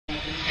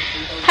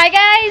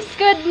guys,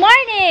 good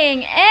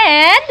morning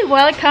and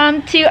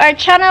welcome to our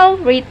channel,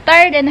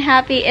 Retired and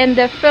Happy in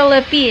the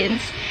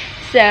Philippines.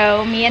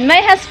 So me and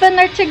my husband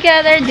are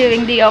together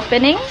doing the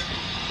opening,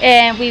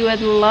 and we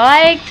would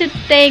like to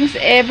thank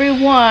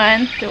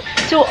everyone,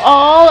 to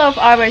all of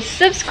our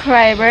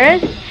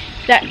subscribers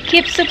that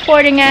keep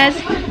supporting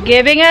us,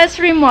 giving us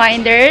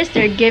reminders,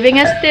 they're giving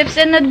us tips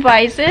and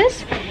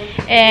advices.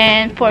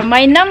 And for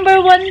my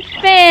 #1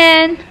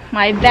 fan,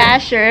 my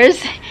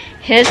bashers,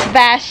 his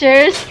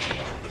bashers,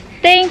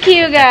 thank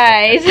you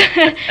guys.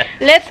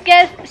 Let's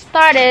get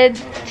started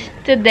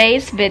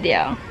today's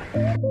video.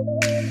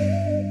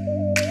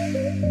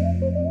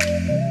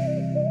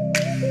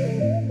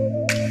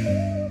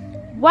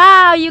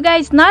 Wow, you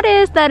guys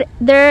noticed that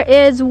there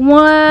is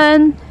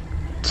 1,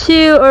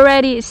 2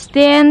 already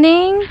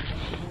standing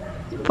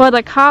for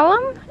the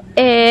column,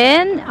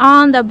 and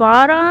on the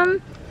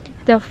bottom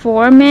the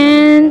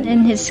foreman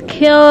and his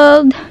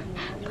skilled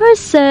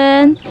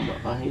person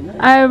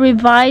are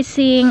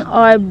revising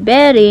our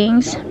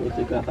beddings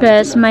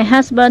because my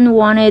husband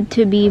wanted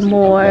to be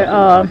more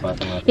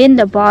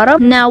in the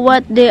bottom. Now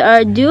what they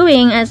are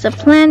doing as a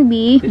plan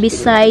B,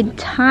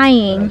 beside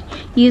tying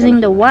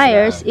using the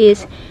wires,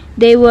 is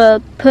they will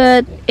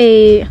put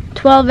a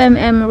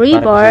 12mm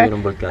rebar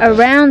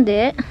around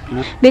it,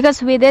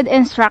 because we did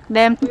instruct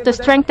them to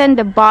strengthen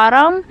the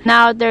bottom.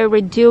 Now they're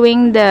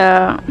redoing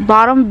the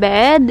bottom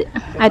bed.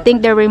 I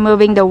think they're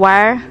removing the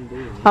wire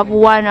of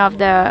one of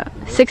the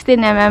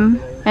 16mm,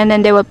 and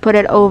then they will put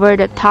it over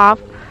the top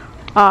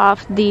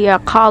of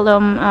the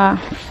column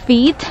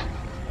feet.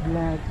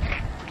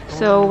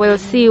 So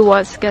we'll see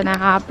what's gonna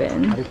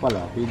happen.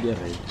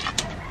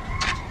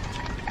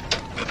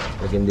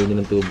 Lagyan din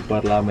ng tubo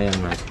para lamay ang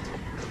mat.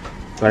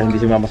 Para hindi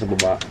sumama sa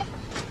baba.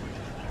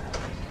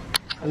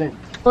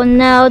 So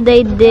now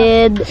they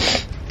did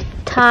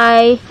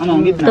tie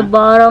the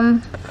bottom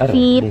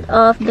feet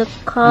of the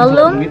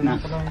column,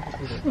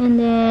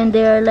 and then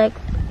they're like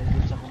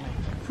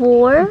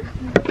 4.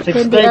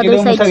 Then the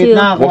other side too.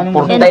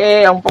 And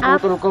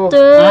after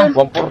this,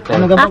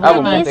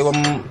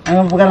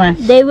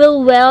 they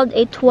will weld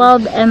a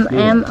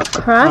 12mm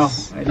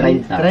across,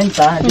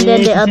 and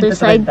then the other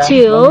side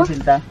too.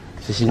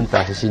 This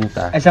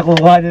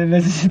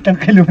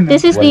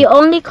is the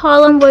only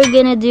column we're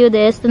gonna do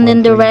this, and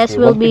then the rest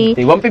will be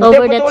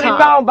over the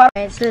top.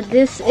 Right, so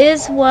this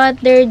is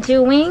what they're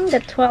doing, the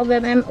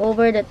 12mm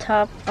over the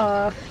top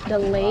of the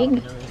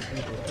leg.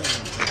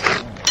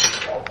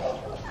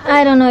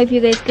 I don't know if you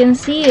guys can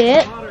see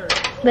it,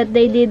 but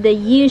they did the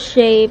U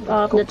shape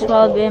of the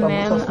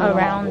 12mm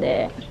around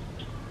it.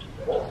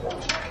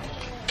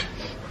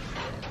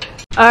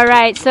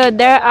 Alright, so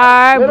they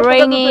are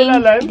bringing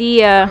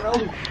the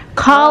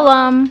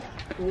column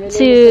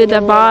to the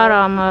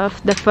bottom of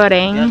the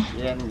footing.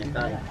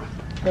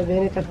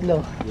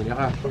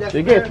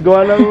 Sige,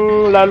 gawa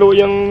ng lalo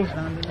yung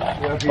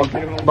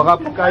baka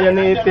kaya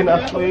ni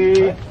tinaas ko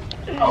eh.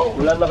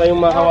 Wala na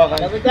kayong makawakan.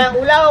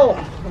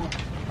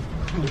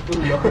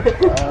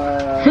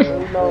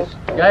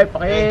 Guys,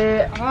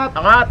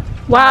 angat.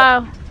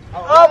 Wow.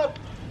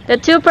 The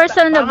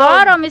 2% on the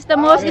bottom is the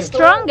most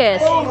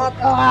strongest.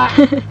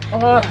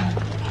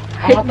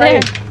 Right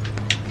there.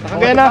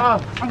 Wow.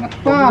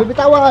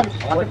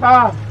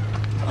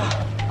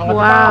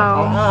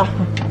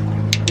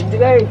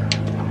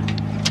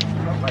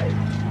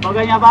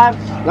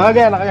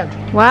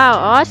 Wow,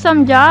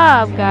 awesome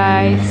job,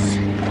 guys.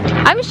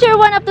 I'm sure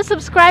one of the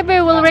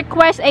subscribers will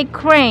request a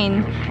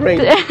crane.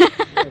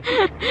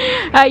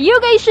 You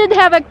guys should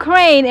have a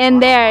crane in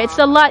there. It's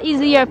a lot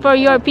easier for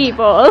your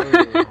people.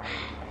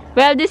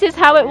 Well, this is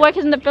how it works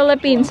in the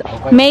Philippines.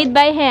 Made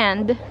by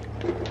hand.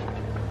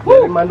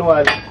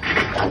 Manual.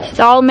 It's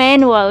all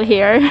manual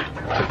here.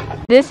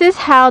 This is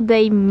how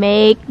they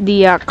make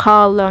the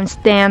column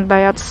stand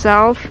by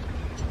itself.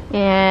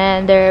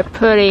 And they're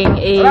putting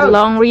a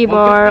long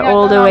rebar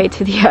all the way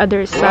to the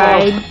other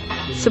side,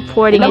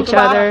 supporting each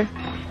other.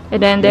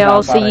 And then they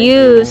also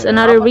use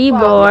another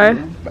rebar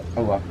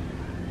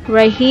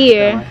right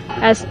here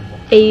as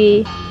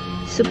a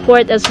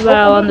support as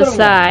well on the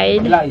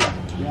side.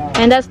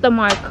 And that's the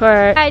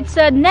marker. Alright,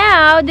 so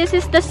now this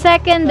is the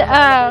second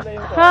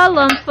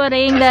column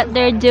footing that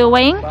they're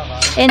doing,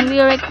 and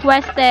we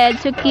requested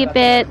to keep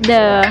it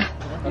the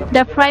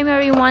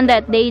primary one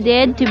that they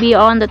did to be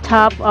on the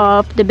top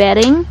of the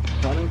bedding.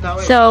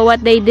 So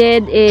what they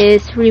did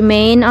is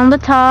remain on the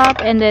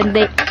top, and then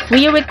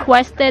we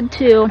requested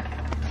to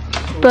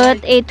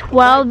put a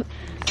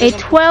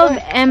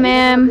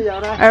 12mm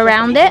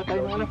around it.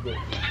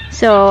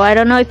 So I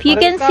don't know if you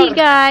can see,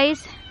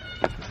 guys.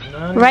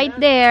 Right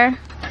there,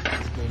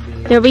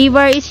 the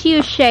rebar is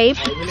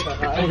U-shaped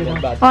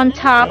on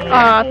top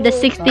of the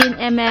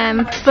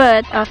 16mm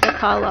foot of the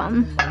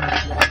column.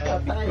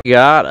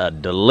 Got a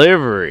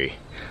delivery.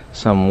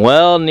 Some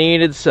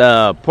well-needed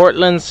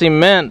Portland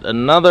cement.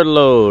 Another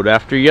load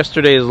after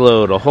yesterday's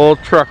load. A whole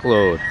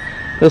truckload.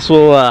 This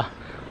will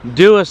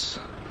do us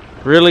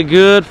really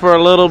good for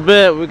a little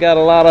bit. We got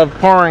a lot of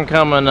pouring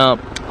coming up.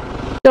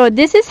 So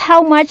this is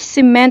how much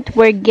cement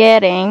we're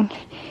getting.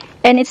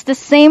 And it's the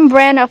same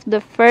brand of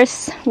the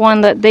first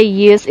one that they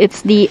use.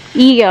 It's the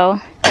Eagle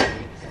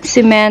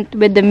cement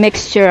with the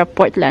mixture of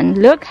Portland.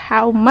 Look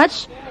how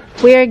much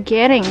we're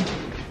getting.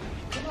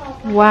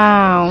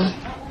 Wow.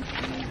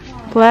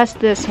 Plus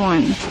this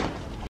one.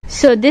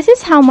 So this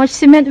is how much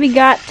cement we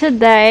got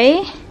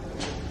today.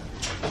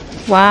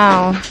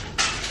 Wow.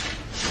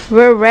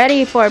 We're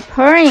ready for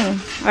pouring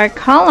our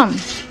column.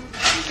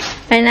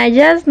 And I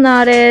just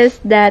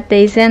noticed that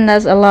they send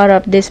us a lot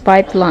of this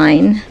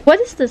pipeline. What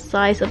is the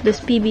size of this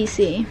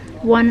PVC?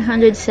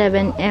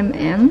 107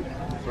 mm.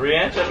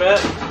 3-inch, I bet.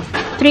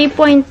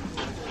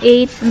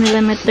 3.8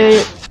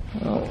 millimeter.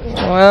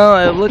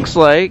 Well, it looks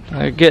like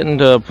they're getting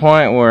to a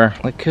point where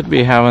they could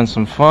be having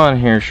some fun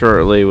here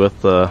shortly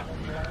with the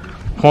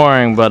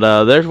pouring,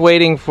 but they're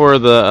waiting for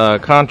the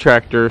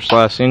contractor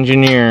 /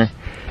 engineer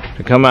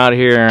to come out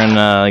here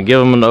and give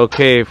them an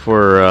okay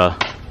for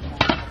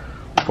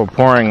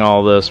pouring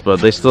all this,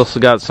 but they still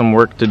got some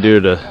work to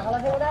do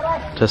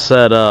to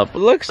set up. It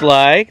looks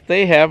like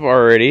they have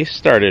already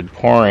started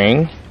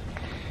pouring.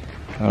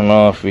 I don't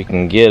know if we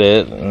can get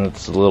it, and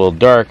it's a little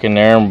dark in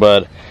there,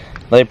 but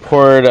they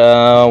poured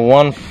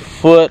 1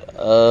 foot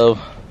of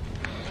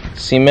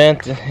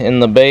cement in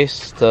the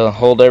base to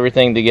hold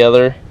everything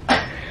together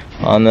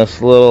on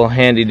this little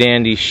handy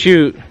dandy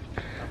chute,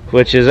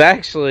 which is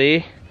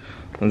actually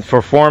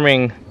for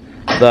forming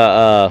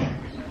the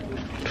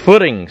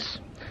footings.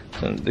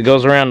 It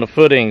goes around the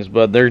footings,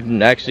 but they're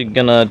actually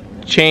gonna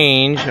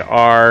change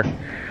the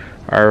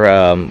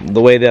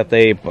way that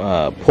they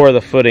pour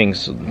the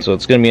footings, so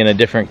it's gonna be in a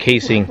different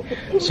casing,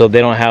 so they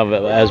don't have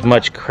as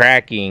much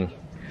cracking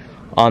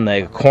on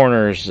the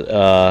corners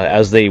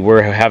as they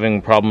were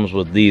having problems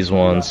with these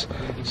ones.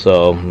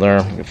 So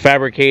they're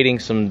fabricating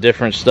some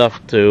different stuff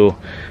to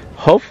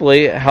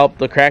hopefully help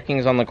the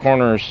crackings on the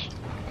corners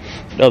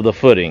of the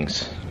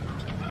footings.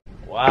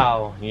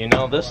 Wow, you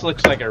know, this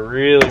looks like a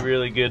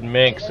really good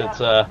mix. It's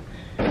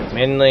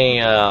mainly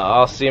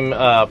all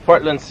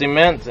Portland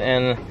cement,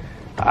 and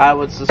I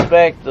would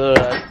suspect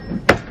a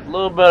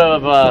little bit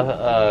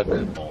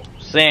of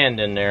sand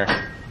in there.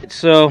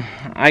 So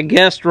I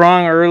guessed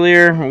wrong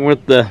earlier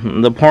with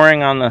the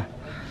pouring on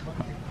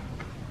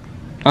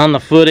the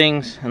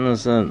footings and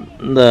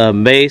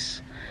the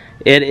base.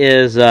 It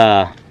is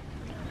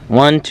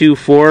 1, 2,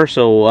 4,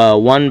 so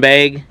 1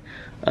 bag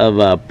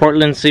of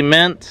Portland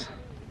cement,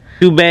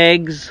 2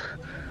 bags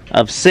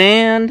of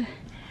sand,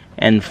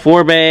 and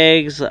 4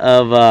 bags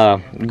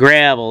of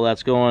gravel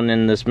that's going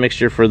in this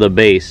mixture for the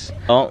base.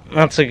 Well,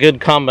 that's a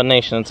good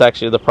combination. It's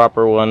actually the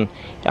proper one.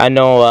 I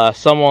know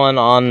someone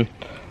on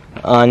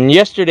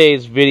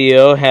yesterday's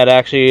video had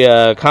actually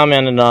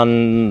commented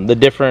on the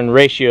different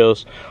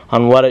ratios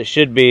on what it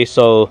should be,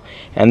 so,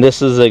 and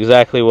this is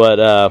exactly what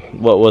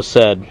was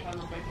said.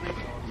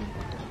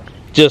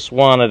 Just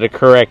wanted to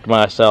correct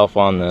myself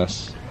on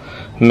this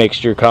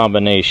mixture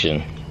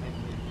combination.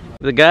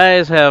 The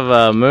guys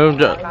have moved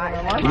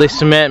the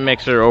cement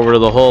mixer over to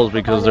the holes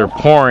because they're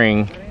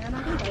pouring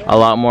a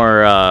lot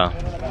more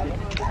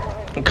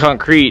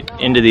concrete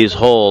into these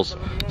holes,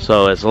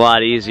 so it's a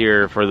lot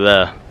easier for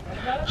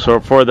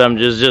them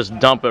to just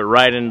dump it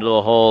right into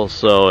the hole,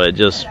 so it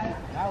just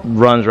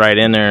runs right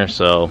in there.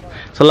 So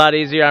it's a lot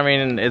easier. I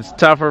mean, it's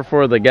tougher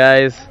for the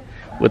guys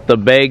with the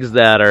bags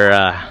that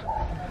are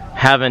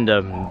having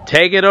to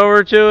take it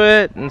over to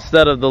it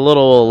instead of the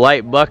little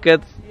light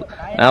buckets.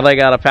 Now they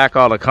got to pack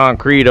all the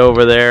concrete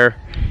over there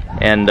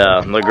and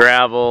the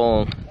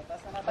gravel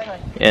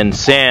and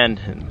sand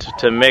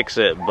to mix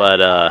it,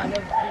 but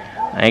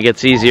I think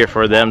it's easier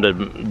for them to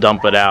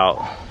dump it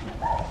out.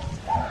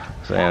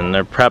 And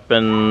they're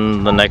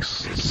prepping the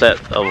next set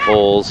of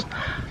holes.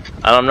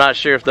 I'm not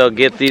sure if they'll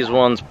get these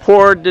ones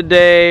poured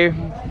today.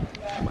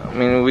 I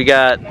mean, we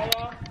got, I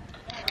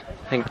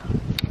think,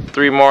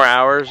 3 more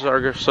hours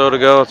or so to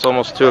go. It's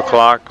almost 2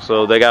 o'clock,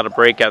 so they got a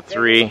break at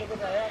 3.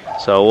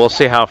 So we'll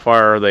see how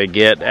far they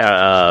get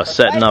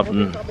setting up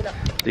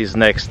these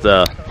next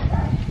the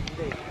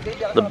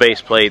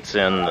base plates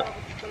and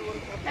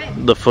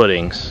the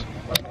footings.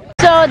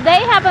 So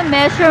they have a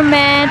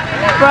measurement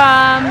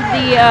from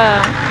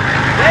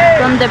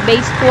the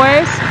base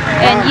course,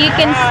 and you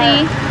can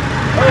see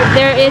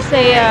there is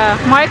a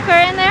marker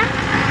in there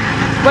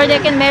where they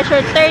can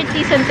measure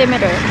 30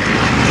 centimeters.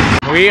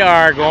 We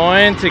are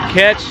going to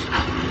catch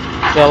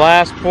the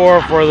last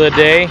pour for the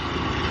day,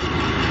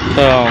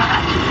 so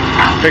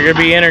figured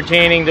it'd be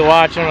entertaining to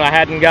watch them. I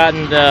hadn't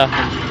gotten to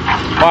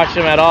watch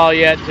them at all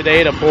yet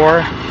today to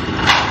pour.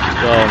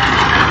 So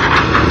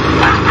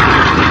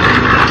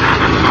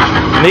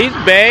these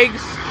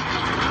bags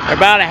are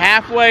about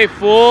halfway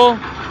full,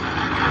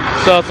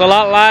 so it's a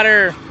lot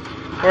lighter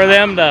for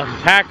them to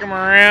pack them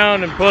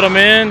around and put them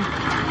in.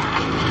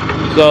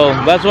 So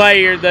that's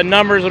why the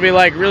numbers will be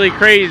like really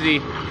crazy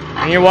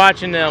when you're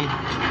watching them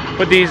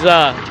put these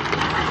the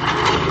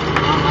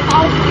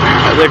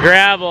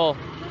gravel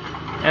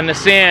and the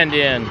sand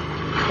in.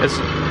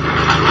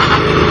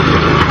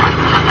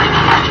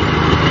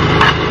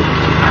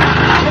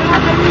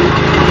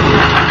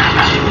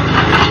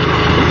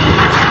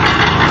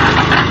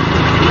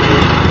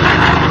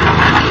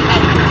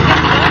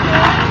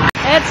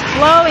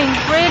 flowing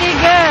pretty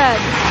good.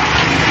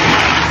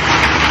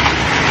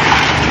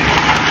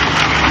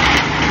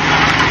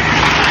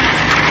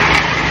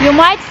 You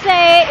might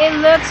say it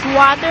looks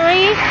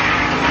watery,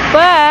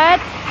 but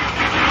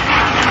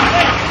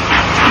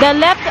the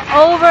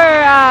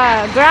leftover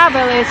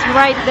gravel is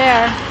right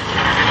there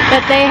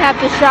that they have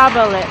to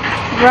shovel it.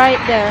 Right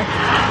there.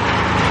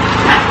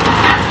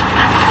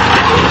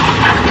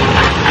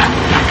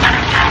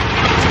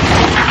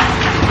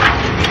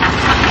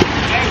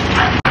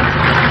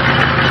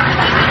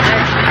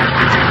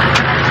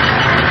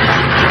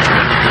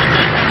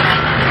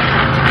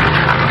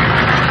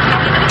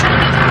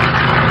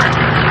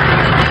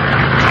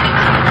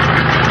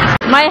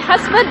 My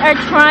husband are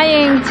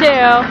trying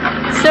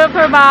to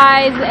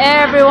supervise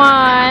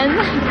everyone.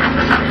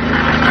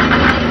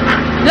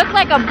 Look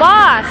like a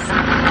boss.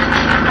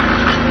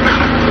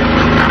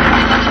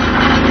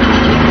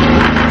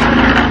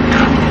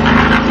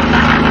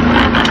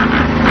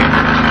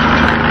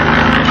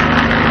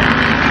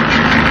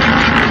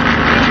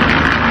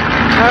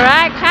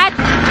 Alright, catch.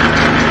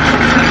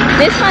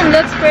 This one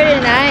looks pretty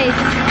nice.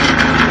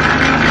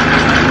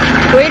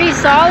 Pretty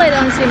solid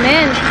on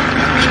cement.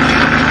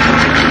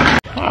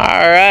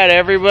 Alright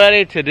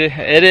everybody, today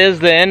it is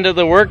the end of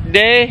the work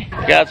day.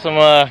 Got some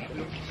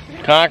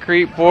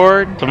concrete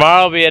poured.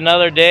 Tomorrow will be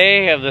another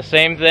day of the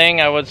same thing,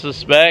 I would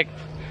suspect.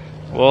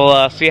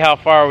 We'll see how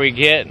far we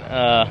get.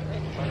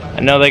 I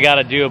know they got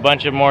to do a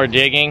bunch of more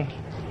digging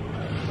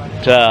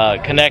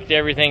to connect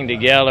everything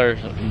together,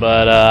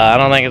 but I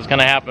don't think it's going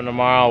to happen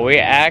tomorrow. We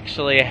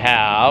actually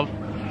have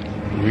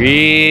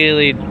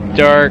really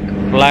dark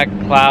black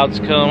clouds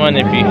coming,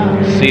 if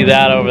you see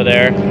that over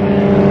there.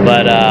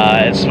 But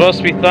it's supposed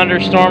to be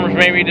thunderstorms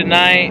maybe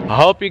tonight. I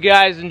hope you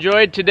guys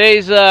enjoyed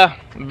today's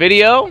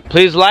video.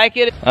 Please like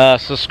it,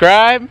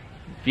 subscribe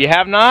if you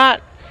have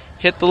not.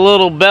 Hit the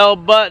little bell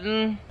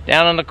button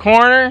down in the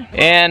corner,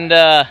 and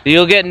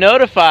you'll get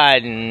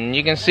notified, and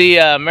you can see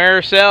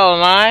Maricel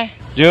and I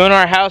doing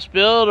our house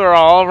build or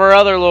all of our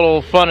other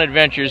little fun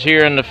adventures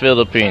here in the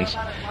Philippines.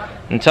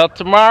 Until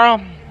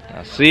tomorrow,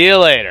 I'll see you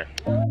later.